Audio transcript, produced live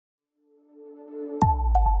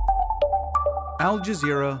Al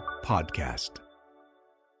Jazeera Podcast.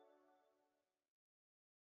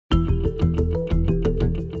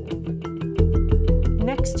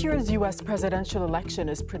 Next year's U.S. presidential election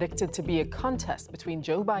is predicted to be a contest between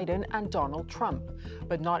Joe Biden and Donald Trump.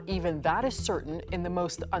 But not even that is certain in the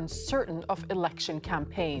most uncertain of election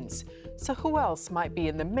campaigns. So who else might be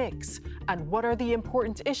in the mix? And what are the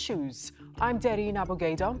important issues? I'm Dareen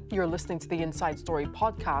Abughaida. You're listening to the Inside Story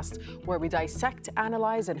podcast, where we dissect,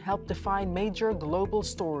 analyze, and help define major global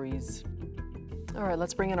stories. All right,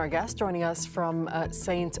 let's bring in our guest. Joining us from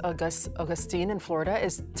St. Augustine in Florida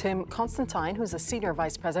is Tim Constantine, who's a Senior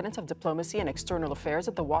Vice President of Diplomacy and External Affairs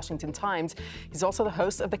at the Washington Times. He's also the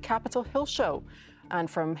host of the Capitol Hill Show. And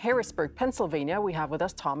from Harrisburg, Pennsylvania, we have with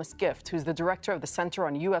us Thomas Gift, who's the Director of the Center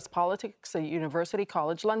on U.S. Politics at University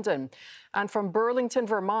College London. And from Burlington,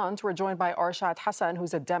 Vermont, we're joined by Arshad Hasan,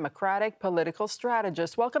 who's a Democratic political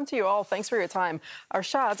strategist. Welcome to you all. Thanks for your time.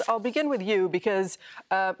 Arshad, I'll begin with you because,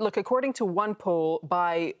 look, according to one poll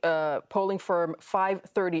by polling firm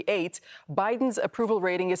 538, Biden's approval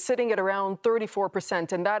rating is sitting at around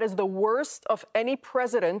 34%, and that is the worst of any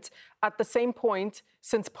president at the same point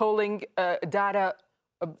since polling data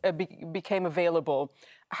became available.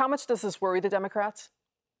 How much does this worry the Democrats?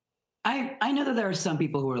 I know that there are some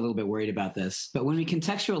people who are a little bit worried about this, but when we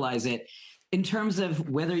contextualize it in terms of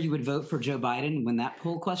whether you would vote for Joe Biden when that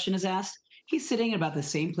poll question is asked, he's sitting at about the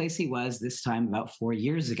same place he was this time about 4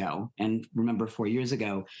 years ago. And remember, 4 years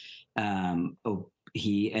ago,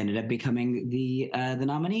 he ended up becoming the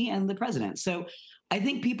nominee and the president. So I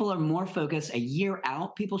think people are more focused a year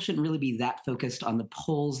out. People shouldn't really be that focused on the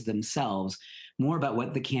polls themselves, more about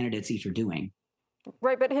what the candidates each are doing.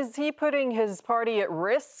 Right, but is he putting his party at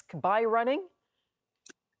risk by running?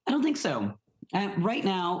 I don't think so. Right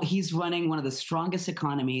now, he's running one of the strongest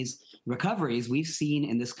recoveries we've seen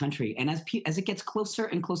in this country. And as it gets closer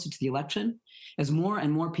and closer to the election, as more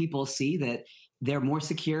and more people see that they're more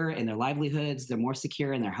secure in their livelihoods, they're more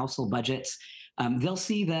secure in their household budgets, they'll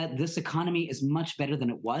see that this economy is much better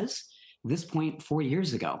than it was this point 4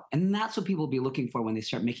 years ago. And that's what people will be looking for when they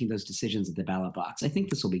start making those decisions at the ballot box. I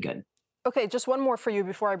think this will be good. Okay, just one more for you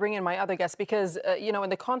before I bring in my other guest, because, in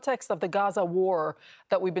the context of the Gaza war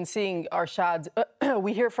that we've been seeing, Arshad,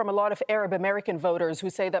 we hear from a lot of Arab American voters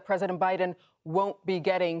who say that President Biden won't be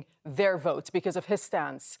getting their votes because of his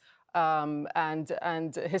stance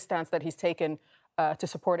and his stance that he's taken to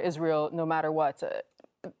support Israel no matter what.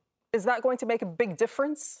 Is that going to make a big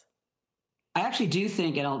difference? I actually do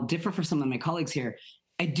think, and I'll differ from some of my colleagues here,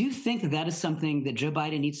 I do think that is something that Joe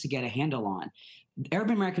Biden needs to get a handle on.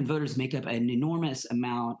 Arab American voters make up an enormous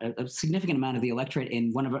amount, a significant amount of the electorate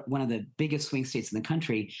in one of the biggest swing states in the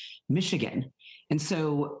country, Michigan. And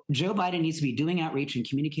so Joe Biden needs to be doing outreach and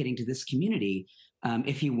communicating to this community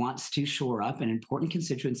if he wants to shore up an important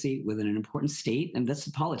constituency within an important state. And that's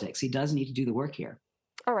the politics. He does need to do the work here.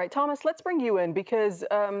 All right, Thomas, let's bring you in because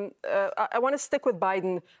I want to stick with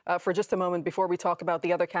Biden for just a moment before we talk about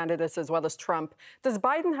the other candidates as well as Trump. Does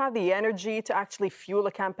Biden have the energy to actually fuel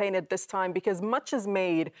a campaign at this time? Because much is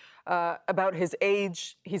made about his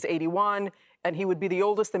age. He's 81, and he would be the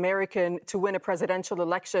oldest American to win a presidential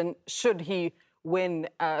election should he win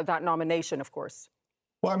that nomination, of course.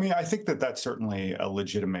 Well, I mean, I think that that's certainly a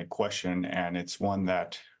legitimate question, and it's one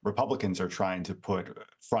that Republicans are trying to put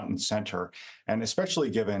front and center, and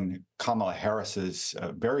especially given Kamala Harris's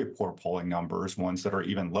very poor polling numbers, ones that are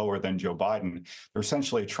even lower than Joe Biden, they're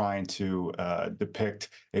essentially trying to depict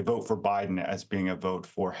a vote for Biden as being a vote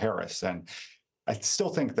for Harris. And I still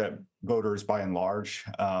think that voters, by and large,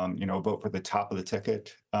 vote for the top of the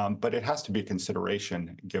ticket, but it has to be a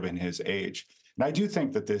consideration given his age. And I do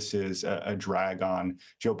think that this is a drag on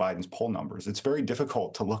Joe Biden's poll numbers. It's very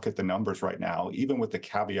difficult to look at the numbers right now, even with the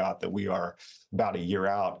caveat that we are about a year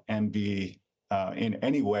out, and be in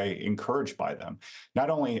any way encouraged by them. Not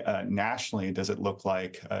only nationally does it look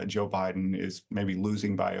like Joe Biden is maybe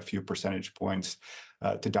losing by a few percentage points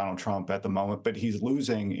to Donald Trump at the moment, but he's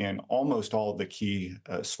losing in almost all of the key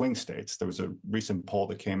swing states. There was a recent poll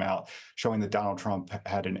that came out showing that Donald Trump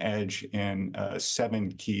had an edge in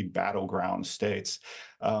 7 key battleground states.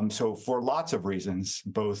 So for lots of reasons,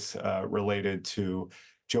 both related to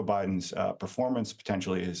Joe Biden's performance,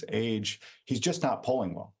 potentially his age, he's just not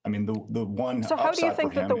polling well. I mean, the one. So how do you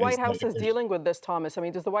think that the White House is dealing with this, Thomas? I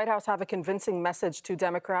mean, does the White House have a convincing message to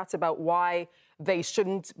Democrats about why they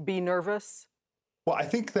shouldn't be nervous? Well, I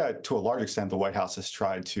think that to a large extent, the White House has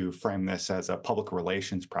tried to frame this as a public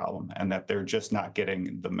relations problem and that they're just not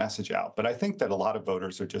getting the message out. But I think that a lot of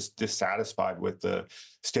voters are just dissatisfied with the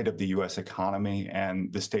state of the U.S. economy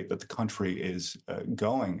and the state that the country is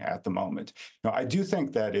going at the moment. Now, I do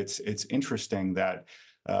think that it's interesting that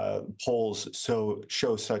polls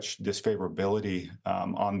show such disfavorability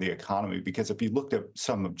on the economy, because if you looked at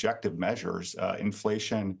some objective measures,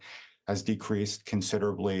 inflation has decreased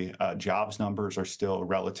considerably. Jobs numbers are still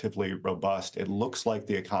relatively robust. It looks like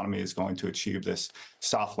the economy is going to achieve this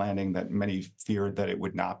soft landing that many feared that it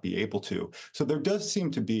would not be able to. So there does seem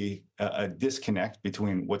to be a disconnect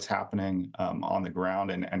between what's happening on the ground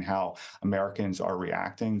and how Americans are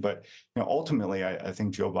reacting. But ultimately, I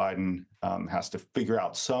think Joe Biden has to figure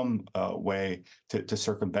out some way to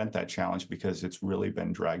circumvent that challenge, because it's really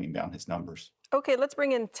been dragging down his numbers. Okay, let's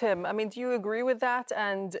bring in Tim. I mean, do you agree with that?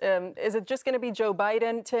 And is it just going to be Joe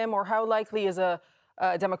Biden, Tim, or how likely is a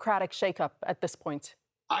Democratic shakeup at this point?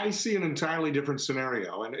 I see an entirely different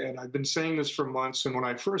scenario. And I've been saying this for months. And when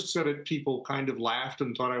I first said it, people kind of laughed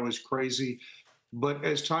and thought I was crazy. But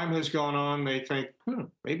as time has gone on, they think,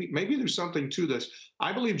 maybe there's something to this.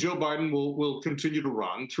 I believe Joe Biden will continue to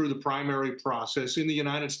run through the primary process. In the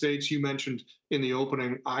United States, you mentioned in the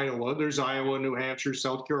opening Iowa. There's Iowa, New Hampshire,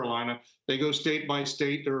 South Carolina. They go state by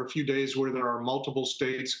state. There are a few days where there are multiple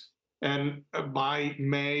states. And by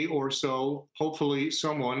May or so, hopefully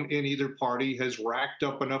someone in either party has racked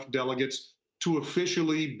up enough delegates to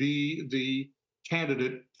officially be the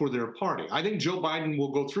candidate for their party. I think Joe Biden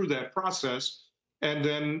will go through that process and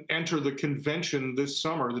then enter the convention this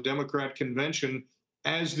summer, the Democrat convention,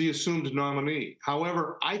 as the assumed nominee.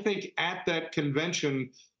 However, I think at that convention,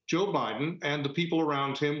 Joe Biden and the people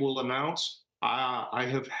around him will announce,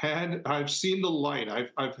 I've seen the light.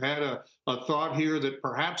 I've had a thought here that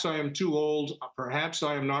perhaps I am too old, perhaps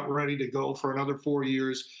I am not ready to go for another 4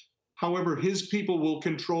 years. However, his people will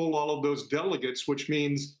control all of those delegates, which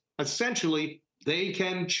means essentially they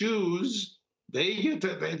can choose.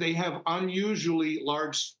 They have unusually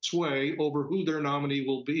large sway over who their nominee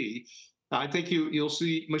will be. I think you'll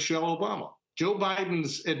see Michelle Obama. Joe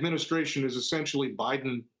Biden's administration is essentially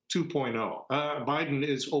Biden 2.0. Biden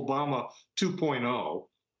is Obama 2.0,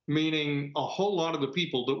 meaning a whole lot of the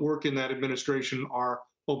people that work in that administration are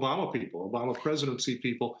Obama people, Obama presidency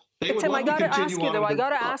people. Tim, I got to ask you, though, I got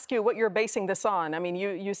to ask you what you're basing this on. I mean,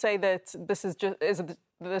 you say that this is just, is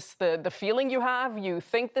this the feeling you have? You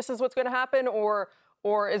think this is what's going to happen? Or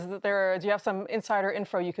is there, do you have some insider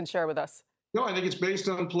info you can share with us? No, I think it's based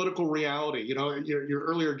on political reality. Your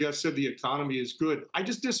earlier guest said the economy is good. I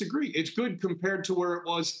just disagree. It's good compared to where it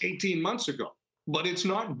was 18 months ago, but it's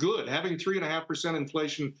not good. Having 3.5%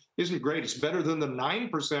 inflation isn't great. It's better than the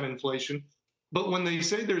 9% inflation. But when they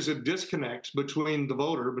say there's a disconnect between the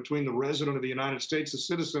voter, between the resident of the United States, the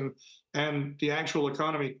citizen, and the actual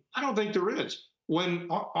economy, I don't think there is. When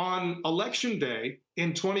on election day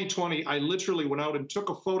in 2020, I literally went out and took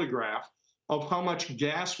a photograph of how much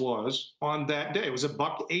gas was on that day. It was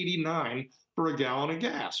 $1.89 for a gallon of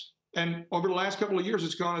gas. And over the last couple of years,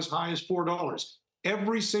 it's gone as high as $4.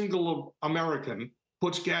 Every single American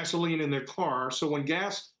puts gasoline in their car. So when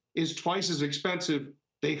gas is twice as expensive,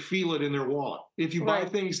 they feel it in their wallet. If you buy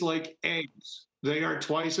things like eggs, they are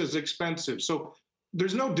twice as expensive. So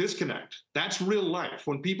there's no disconnect. That's real life.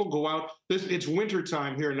 When people go out, it's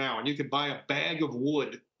wintertime here now, and you could buy a bag of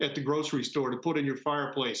wood at the grocery store to put in your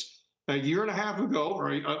fireplace. A year and a half ago,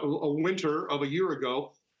 or a winter of a year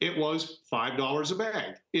ago, it was $5 a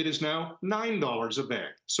bag. It is now $9 a bag.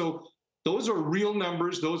 So those are real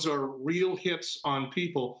numbers. Those are real hits on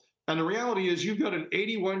people. And the reality is you've got an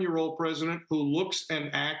 81-year-old president who looks and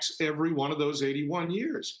acts every one of those 81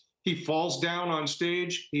 years. He falls down on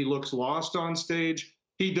stage. He looks lost on stage.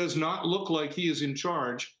 He does not look like he is in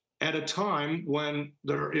charge at a time when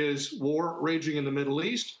there is war raging in the Middle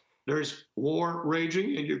East. There's war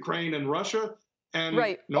raging in Ukraine and Russia. And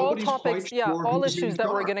all topics, all issues that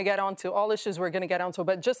we're going to get onto,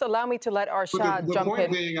 But just allow me to let Arshad jump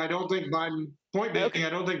in. I don't think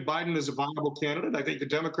Biden is a viable candidate. I think the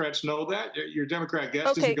Democrats know that. Your Democrat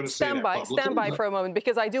guest isn't going to say that. Stand by for a moment,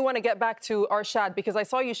 because I do want to get back to Arshad, because I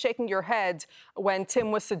saw you shaking your head when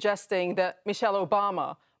Tim was suggesting that Michelle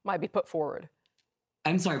Obama might be put forward.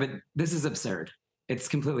 I'm sorry, but this is absurd. It's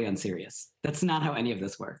completely unserious. That's not how any of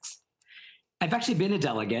this works. I've actually been a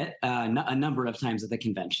delegate a number of times at the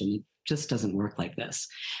convention. It just doesn't work like this.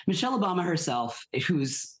 Michelle Obama herself,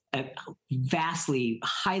 who's a vastly,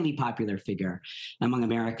 highly popular figure among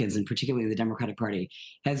Americans, and particularly the Democratic Party,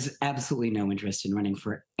 has absolutely no interest in running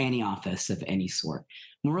for any office of any sort.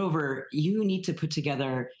 Moreover, you need to put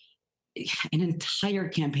together an entire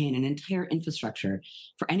campaign, an entire infrastructure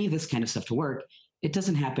for any of this kind of stuff to work. It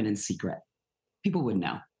doesn't happen in secret. People would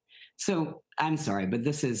know. So I'm sorry, but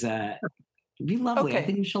this is It'd be lovely. Okay. I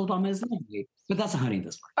think Michelle Obama is lovely, but that's not how any of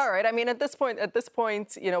this works. All right. I mean, at this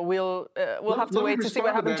point, you know, we'll have to wait to see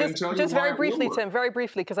what happens. Just very briefly, Tim, very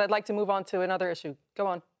briefly, because I'd like to move on to another issue. Go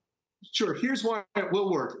on. Sure. Here's why it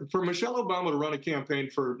will work. For Michelle Obama to run a campaign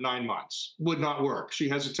for 9 months would not work. She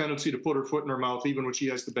has a tendency to put her foot in her mouth, even when she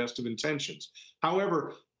has the best of intentions.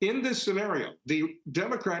 However, in this scenario, the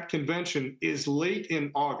Democrat convention is late in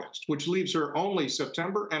August, which leaves her only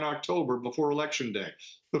September and October before Election Day.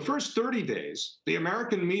 The first 30 days, the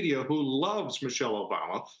American media, who loves Michelle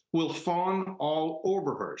Obama, will fawn all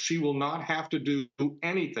over her. She will not have to do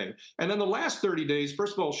anything. And then the last 30 days,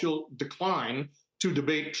 first of all, she'll decline to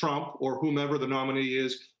debate Trump or whomever the nominee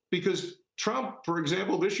is, because Trump, for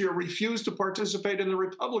example, this year refused to participate in the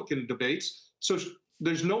Republican debates. So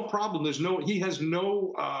there's no problem. He has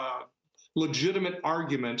no legitimate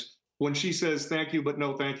argument when she says, thank you, but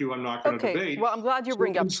no, thank you, I'm not going to debate. Well, I'm glad you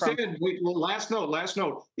bring up Trump. Last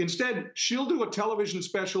note. Instead, she'll do a television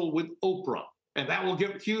special with Oprah, and that will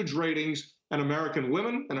get huge ratings. And American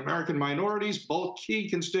women and American minorities, both key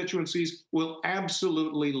constituencies, will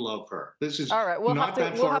absolutely love her. This is all right. We'll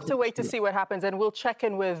have to wait to see what happens, and we'll check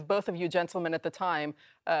in with both of you gentlemen at the time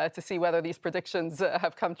to see whether these predictions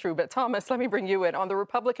have come true. But Thomas, let me bring you in. On the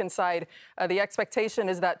Republican side, the expectation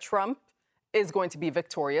is that Trump is going to be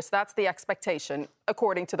victorious. That's the expectation,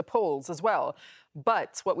 according to the polls as well.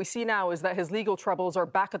 But what we see now is that his legal troubles are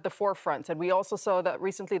back at the forefront. And we also saw that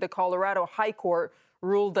recently the Colorado High Court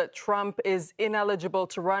ruled that Trump is ineligible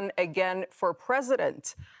to run again for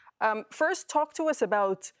president. First, talk to us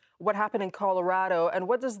about what happened in Colorado and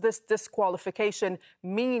what does this disqualification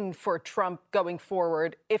mean for Trump going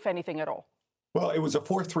forward, if anything at all? Well, it was a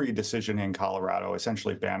 4-3 decision in Colorado,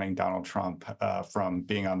 essentially banning Donald Trump from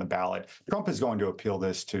being on the ballot. Trump is going to appeal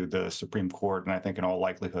this to the Supreme Court, and I think in all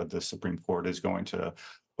likelihood, the Supreme Court is going to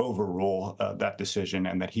overrule that decision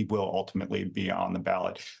and that he will ultimately be on the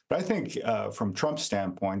ballot. But I think from Trump's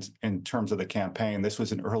standpoint, in terms of the campaign, this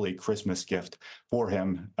was an early Christmas gift for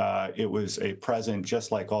him. It was a present,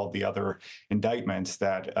 just like all the other indictments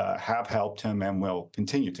that have helped him and will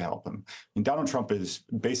continue to help him. And Donald Trump is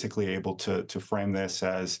basically able to frame this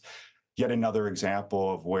as yet another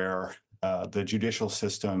example of where the judicial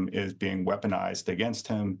system is being weaponized against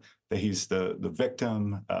him, that he's the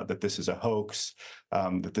victim, that this is a hoax,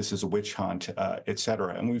 that this is a witch hunt, et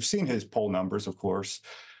cetera. And we've seen his poll numbers, of course,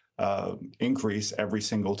 increase every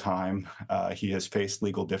single time he has faced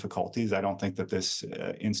legal difficulties. I don't think that this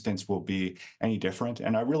instance will be any different.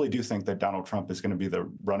 And I really do think that Donald Trump is going to be the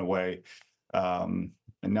runaway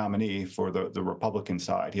nominee for the Republican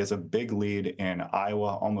side. He has a big lead in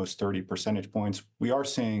Iowa, almost 30 percentage points. We are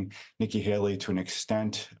seeing Nikki Haley, to an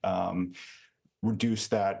extent, reduce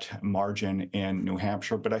that margin in New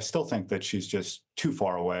Hampshire, but I still think that she's just too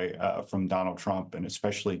far away from Donald Trump, and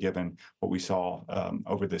especially given what we saw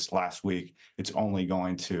over this last week, it's only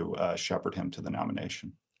going to shepherd him to the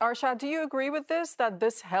nomination. Arshad, do you agree with this, that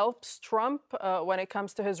this helps Trump when it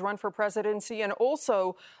comes to his run for presidency? And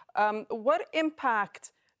also, what impact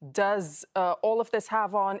does all of this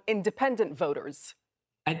have on independent voters?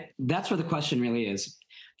 That's where the question really is.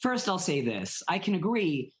 First, I'll say this. I can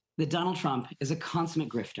agree that Donald Trump is a consummate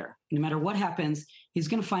grifter. No matter what happens, he's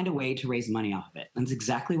going to find a way to raise money off of it. And that's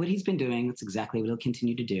exactly what he's been doing. That's exactly what he'll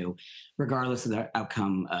continue to do, regardless of the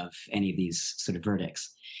outcome of any of these sort of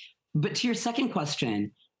verdicts. But to your second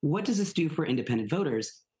question, what does this do for independent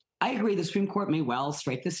voters? I agree the Supreme Court may well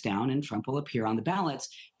strike this down and Trump will appear on the ballots.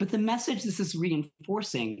 But the message this is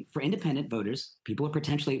reinforcing for independent voters, people who are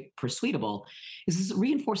potentially persuadable, is this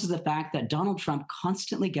reinforces the fact that Donald Trump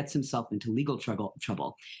constantly gets himself into legal trouble.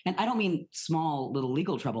 And I don't mean small little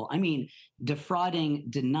legal trouble. I mean defrauding,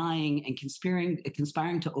 denying, and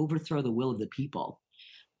conspiring to overthrow the will of the people.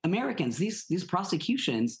 Americans, these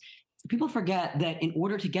prosecutions, people forget that in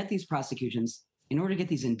order to get these prosecutions, in order to get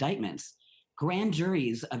these indictments, grand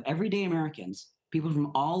juries of everyday Americans, people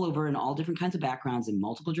from all over and all different kinds of backgrounds in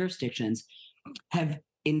multiple jurisdictions, have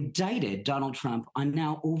indicted Donald Trump on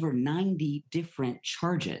now over 90 different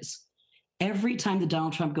charges. Every time that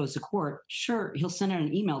Donald Trump goes to court, sure, he'll send out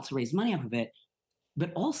an email to raise money off of it,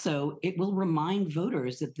 but also it will remind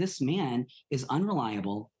voters that this man is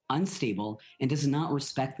unreliable, unstable, and does not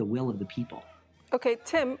respect the will of the people. Okay,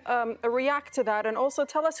 Tim, react to that and also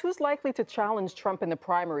tell us who's likely to challenge Trump in the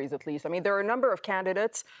primaries, at least. I mean, there are a number of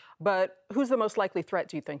candidates, but who's the most likely threat,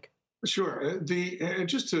 do you think? Sure.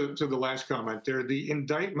 Just to the last comment there, the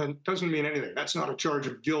indictment doesn't mean anything. That's not a charge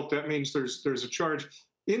of guilt. That means there's a charge.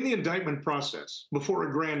 In the indictment process, before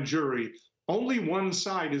a grand jury, only one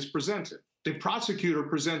side is presented. The prosecutor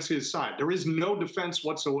presents his side. There is no defense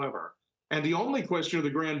whatsoever. And the only question of the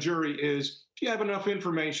grand jury is, do you have enough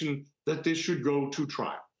information that this should go to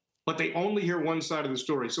trial. But they only hear one side of the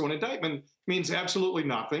story. So an indictment means absolutely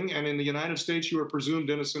nothing. And in the United States, you are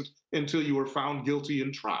presumed innocent until you are found guilty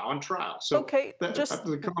on trial. So okay,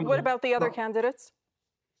 what about the other candidates?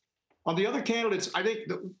 On the other candidates, I think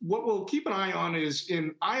what we'll keep an eye on is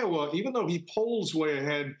in Iowa, even though he polls way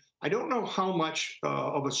ahead, I don't know how much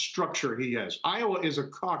of a structure he has. Iowa is a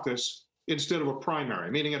caucus instead of a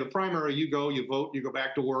primary, meaning at a primary, you go, you vote, you go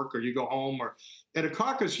back to work, or you go home. Or at a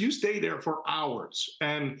caucus, you stay there for hours.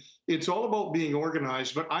 And it's all about being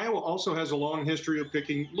organized. But Iowa also has a long history of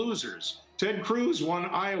picking losers. Ted Cruz won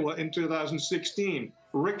Iowa in 2016.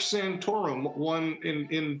 Rick Santorum won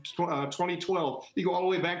in 2012. You go all the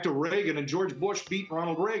way back to Reagan, and George Bush beat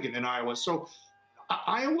Ronald Reagan in Iowa. So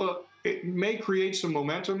Iowa, it may create some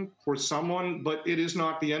momentum for someone, but it is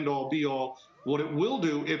not the end-all, be-all. What it will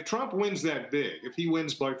do, if Trump wins that big, if he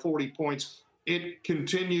wins by 40 points, it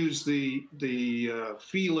continues the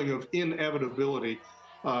feeling of inevitability.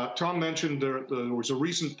 Tom mentioned there was a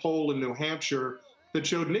recent poll in New Hampshire that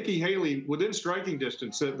showed Nikki Haley within striking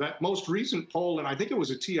distance. That most recent poll, and I think it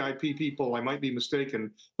was a TIPP poll, I might be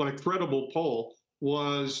mistaken, but a credible poll,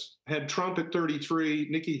 had Trump at 33,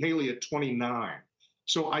 Nikki Haley at 29.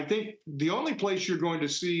 So I think the only place you're going to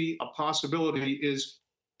see a possibility is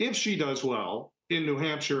if she does well in New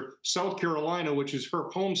Hampshire. South Carolina, which is her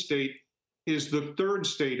home state, is the third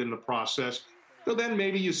state in the process. So then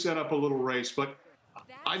maybe you set up a little race. But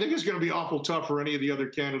I think it's going to be awful tough for any of the other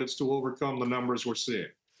candidates to overcome the numbers we're seeing.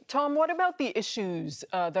 Tom, what about the issues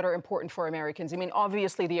that are important for Americans? I mean,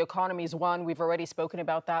 obviously, the economy is one. We've already spoken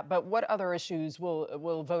about that. But what other issues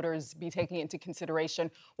will voters be taking into consideration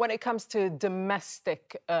when it comes to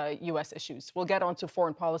domestic U.S. issues? We'll get on to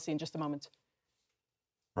foreign policy in just a moment.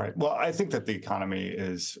 Right. Well, I think that the economy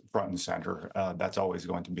is front and center. That's always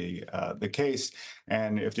going to be the case.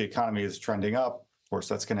 And if the economy is trending up, of course,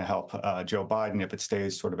 that's going to help Joe Biden. If it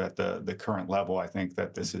stays sort of at the current level, I think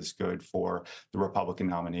that this is good for the Republican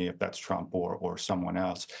nominee, if that's Trump or someone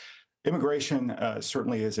else. Immigration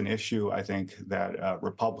certainly is an issue, I think, that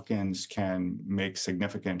Republicans can make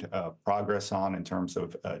significant progress on in terms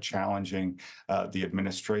of challenging the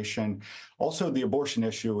administration. Also, the abortion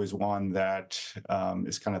issue is one that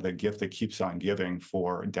is kind of the gift that keeps on giving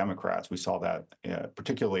for Democrats. We saw that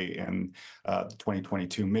particularly in the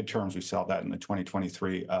 2022 midterms. We saw that in the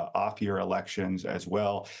 2023 off-year elections as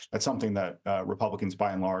well. That's something that Republicans,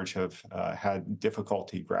 by and large, have had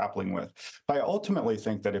difficulty grappling with. But I ultimately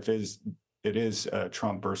think that if it is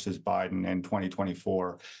Trump versus Biden in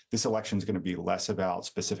 2024, this election is going to be less about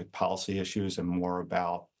specific policy issues and more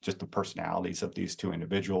about just the personalities of these two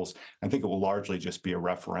individuals. I think it will largely just be a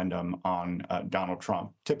referendum on Donald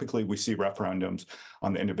Trump. Typically, we see referendums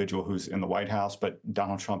on the individual who's in the White House, but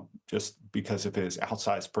Donald Trump, just because of his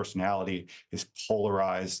outsized personality, his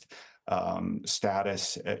polarized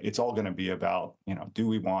status, it's all going to be about, do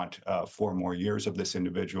we want 4 more years of this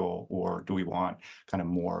individual, or do we want kind of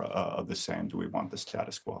more of the same? Do we want the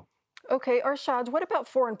status quo? Okay, Arshad, what about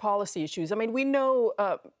foreign policy issues? I mean, we know,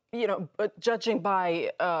 judging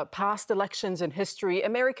by past elections in history,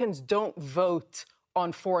 Americans don't vote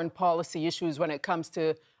on foreign policy issues when it comes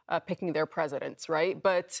to picking their presidents, right?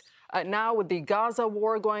 But now with the Gaza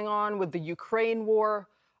war going on, with the Ukraine war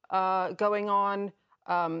going on,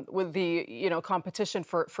 with the competition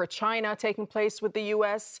for China taking place with the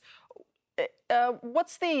U.S.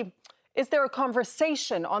 Is there a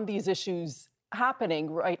conversation on these issues happening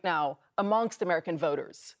right now amongst American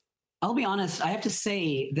voters? I'll be honest, I have to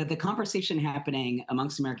say that the conversation happening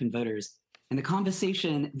amongst American voters and the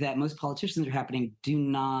conversation that most politicians are happening do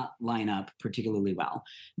not line up particularly well,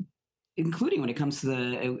 including when it comes to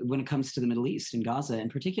the Middle East and Gaza in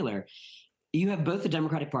particular. You have both the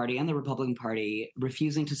Democratic Party and the Republican Party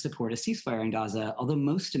refusing to support a ceasefire in Gaza, although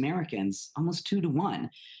most Americans, almost 2-1,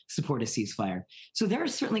 support a ceasefire. So there are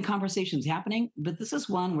certainly conversations happening, but this is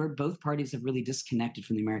one where both parties have really disconnected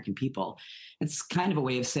from the American people. It's kind of a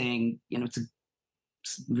way of saying,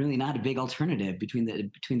 it's really not a big alternative between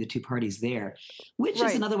the two parties there, which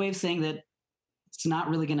is another way of saying that it's not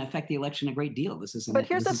really going to affect the election a great deal. This isn't. But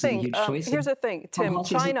here's the thing. Here's the thing, Tim.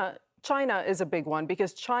 China is a big one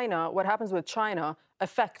because what happens with China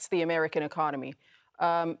affects the American economy.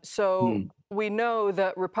 We know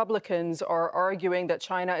that Republicans are arguing that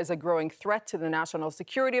China is a growing threat to the national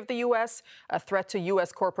security of the U.S., a threat to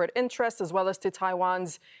U.S. corporate interests, as well as to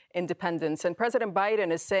Taiwan's independence. And President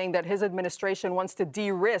Biden is saying that his administration wants to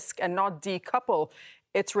de-risk and not decouple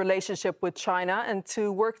its relationship with China and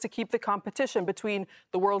to work to keep the competition between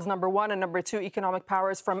the world's #1 and #2 economic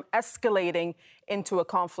powers from escalating into a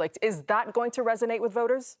conflict. Is that going to resonate with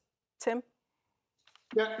voters, Tim?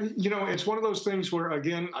 Yeah, it's one of those things where,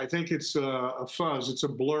 again, I think it's a fuzz, it's a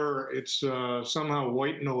blur, it's somehow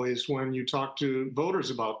white noise when you talk to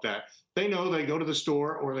voters about that. They know they go to the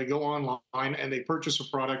store or they go online and they purchase a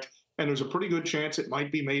product, and there's a pretty good chance it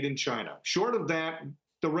might be made in China. Short of that,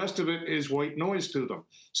 the rest of it is white noise to them.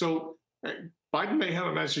 So Biden may have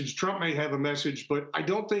a message, Trump may have a message, but I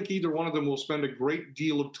don't think either one of them will spend a great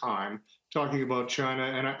deal of time talking about China.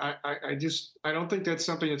 And I don't think that's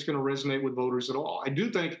something that's going to resonate with voters at all. I do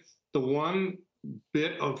think the one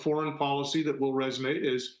bit of foreign policy that will resonate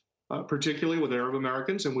is, particularly with Arab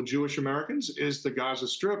Americans and with Jewish Americans, is the Gaza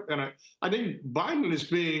Strip. And I think Biden is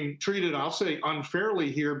being treated, I'll say, unfairly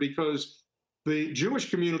here because the Jewish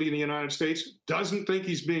community in the United States doesn't think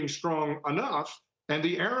he's being strong enough, and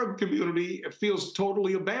the Arab community feels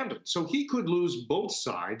totally abandoned. So he could lose both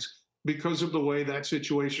sides because of the way that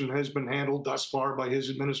situation has been handled thus far by his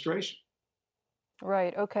administration.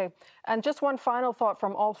 Right. Okay. And just one final thought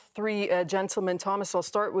from all three gentlemen. Thomas, I'll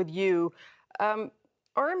start with you.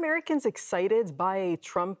 Are Americans excited by a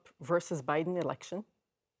Trump versus Biden election?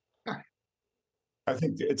 I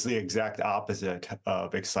think it's the exact opposite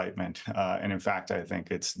of excitement. And in fact, I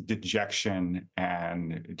think it's dejection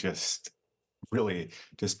and just really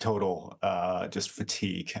just total just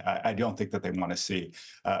fatigue. I don't think that they want to see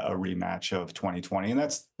a rematch of 2020. And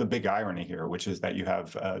that's the big irony here, which is that you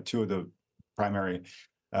have two of the primary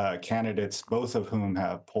candidates, both of whom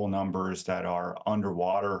have poll numbers that are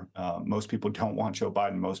underwater. Most people don't want Joe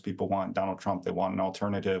Biden. Most people want Donald Trump. They want an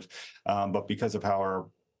alternative. But because of how our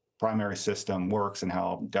primary system works and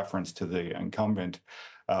how deference to the incumbent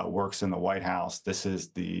works in the White House, this is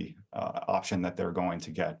the option that they're going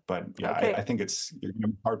to get. But yeah, okay. I think you're going to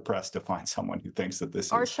be hard pressed to find someone who thinks that this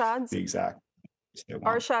Arshad, is the exact.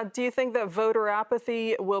 Arshad, do you think that voter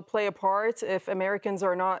apathy will play a part if Americans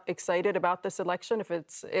are not excited about this election,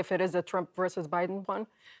 if it is a Trump versus Biden one?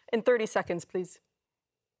 In 30 seconds, please.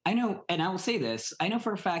 I know, and I will say this, I know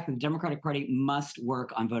for a fact that the Democratic Party must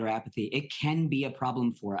work on voter apathy. It can be a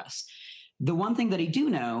problem for us. The one thing that I do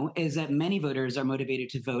know is that many voters are motivated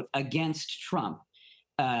to vote against Trump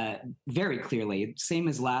very clearly, same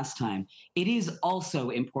as last time. It is also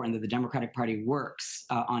important that the Democratic Party works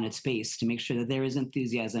on its base to make sure that there is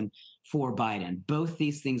enthusiasm for Biden. Both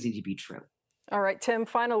these things need to be true. All right, Tim,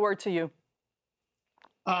 final word to you.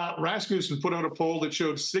 Rasmussen put out a poll that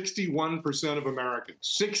showed 61% of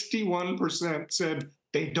Americans, 61% said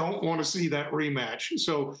they don't want to see that rematch.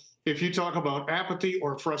 So if you talk about apathy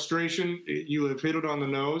or frustration, you have hit it on the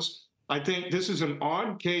nose. I think this is an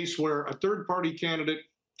odd case where a third-party candidate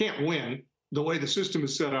can't win the way the system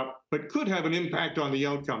is set up, but could have an impact on the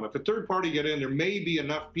outcome. If a third party get in, there may be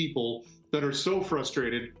enough people that are so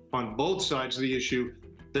frustrated on both sides of the issue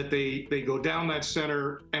that they go down that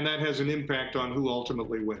center, and that has an impact on who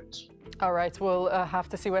ultimately wins. All right, we'll have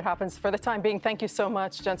to see what happens. For the time being, thank you so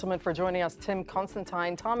much, gentlemen, for joining us. Tim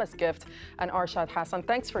Constantine, Thomas Gift, and Arshad Hasan.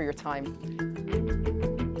 Thanks for your time.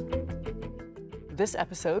 This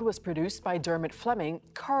episode was produced by Dermot Fleming,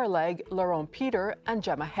 Cara Legg, Laurent Peter, and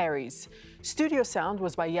Gemma Harries. Studio sound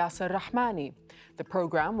was by Yasser Rahmani. The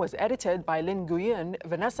program was edited by Lynn Nguyen,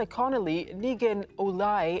 Vanessa Connolly, Negan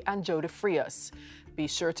Olai, and Joe DeFrias. Be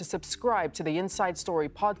sure to subscribe to the Inside Story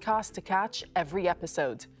podcast to catch every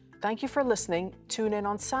episode. Thank you for listening. Tune in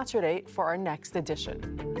on Saturday for our next edition.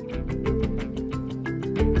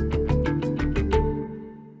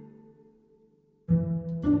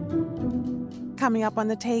 Coming up on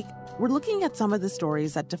The Take, we're looking at some of the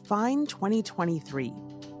stories that define 2023,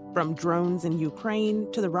 from drones in Ukraine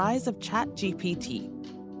to the rise of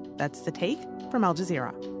ChatGPT. That's The Take from Al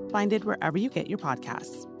Jazeera. Find it wherever you get your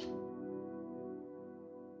podcasts.